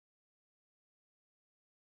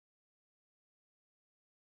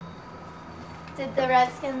Did the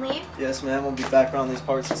redskin leave? Yes, ma'am. We'll be back around these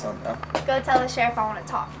parts at sundown. Go tell the sheriff I want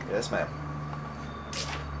to talk. Yes, ma'am.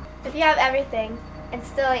 If you have everything and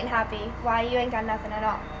still ain't happy, why you ain't got nothing at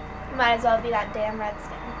all? You might as well be that damn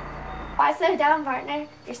redskin. Why slow down, partner?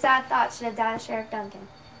 Your sad thoughts should have died of Sheriff Duncan.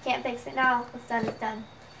 Can't fix it now. What's done is done.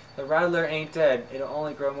 The Rattler ain't dead. It'll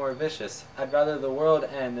only grow more vicious. I'd rather the world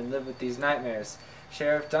end than live with these nightmares.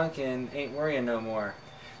 Sheriff Duncan ain't worrying no more.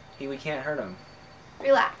 We can't hurt him.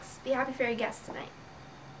 Relax. Be happy for your guests tonight.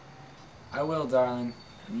 I will, darling.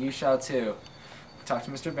 And you shall too. Talk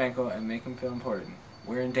to Mr. Banko and make him feel important.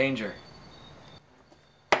 We're in danger.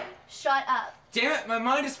 Shut up. Damn it, my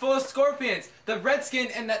mind is full of scorpions. The redskin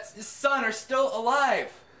and that son are still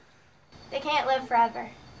alive. They can't live forever.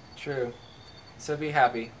 True. So be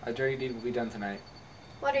happy. A dirty deed will be done tonight.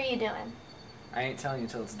 What are you doing? I ain't telling you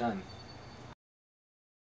till it's done.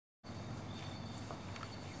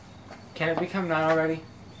 Can it become night already?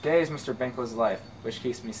 Day is Mr. Banko's life, which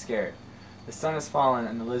keeps me scared. The sun has fallen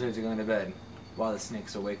and the lizards are going to bed, while the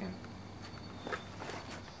snakes awaken.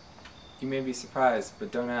 You may be surprised,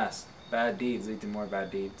 but don't ask. Bad deeds lead to more bad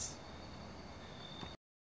deeds.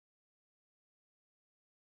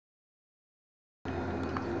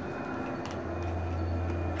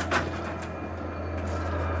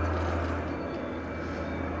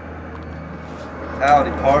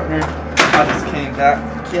 Howdy, partner. I just came back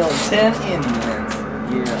from killing 10 Indians.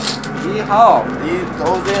 Yeah. Yeehaw!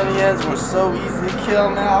 Those Indians were so easy to kill,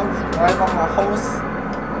 man. I was right on my horse.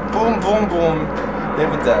 Boom, boom, boom. They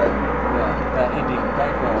were dead. Yeah, that Indian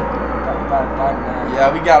Banko.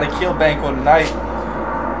 Yeah, we gotta kill Banko tonight.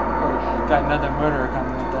 Got another murderer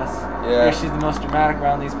coming with us. Yeah. She's the most dramatic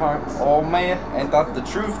around these parts. Oh man, ain't that the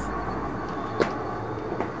truth?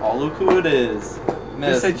 Oh, look who it is.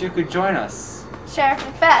 They said you could join us. Sheriff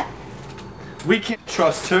Macbeth. We can't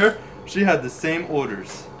trust her. She had the same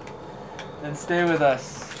orders. Then stay with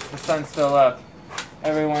us. The sun's still up.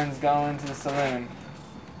 Everyone's going to the saloon.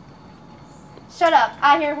 Shut up.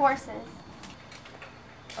 I hear horses.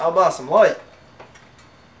 How about some light?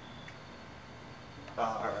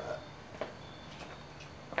 Alright.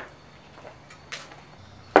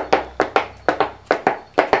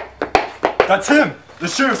 That's him! The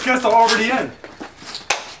sheriff's guests are already in!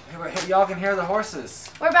 Y'all can hear the horses.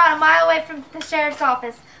 We're about a mile away from the sheriff's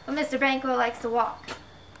office, but Mr. Banko likes to walk.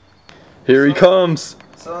 Here he comes!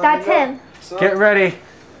 Son, That's him. Son, Get ready.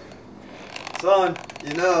 Son,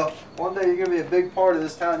 you know, one day you're gonna be a big part of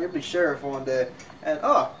this town. You'll be sheriff one day. And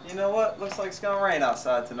oh, you know what? Looks like it's gonna rain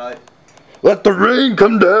outside tonight. Let the rain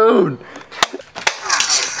come down!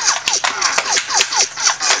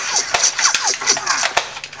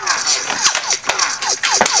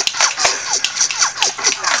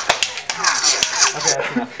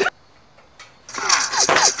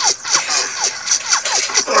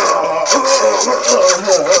 Okay, that's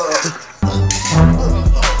enough.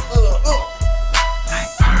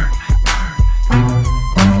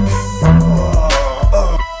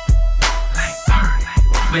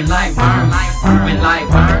 Moving like burn, moving like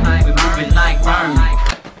burn, we moving like burn.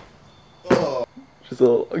 Oh. Just a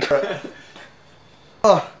little.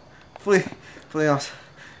 Oh, Fleance,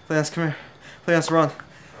 come here. Fleance, run.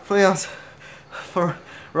 Fleance,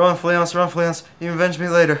 run, Fleance. You avenge me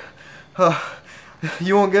later.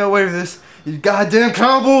 You won't get away with this, you goddamn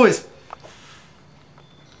cowboys!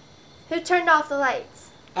 Who turned off the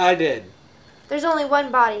lights? I did. There's only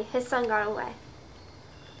one body. His son got away.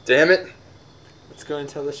 Damn it. Let's go and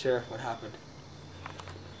tell the sheriff what happened.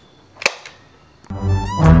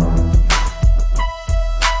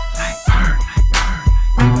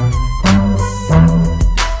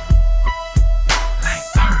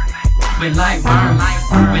 Moving like burn,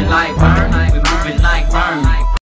 moving like burn.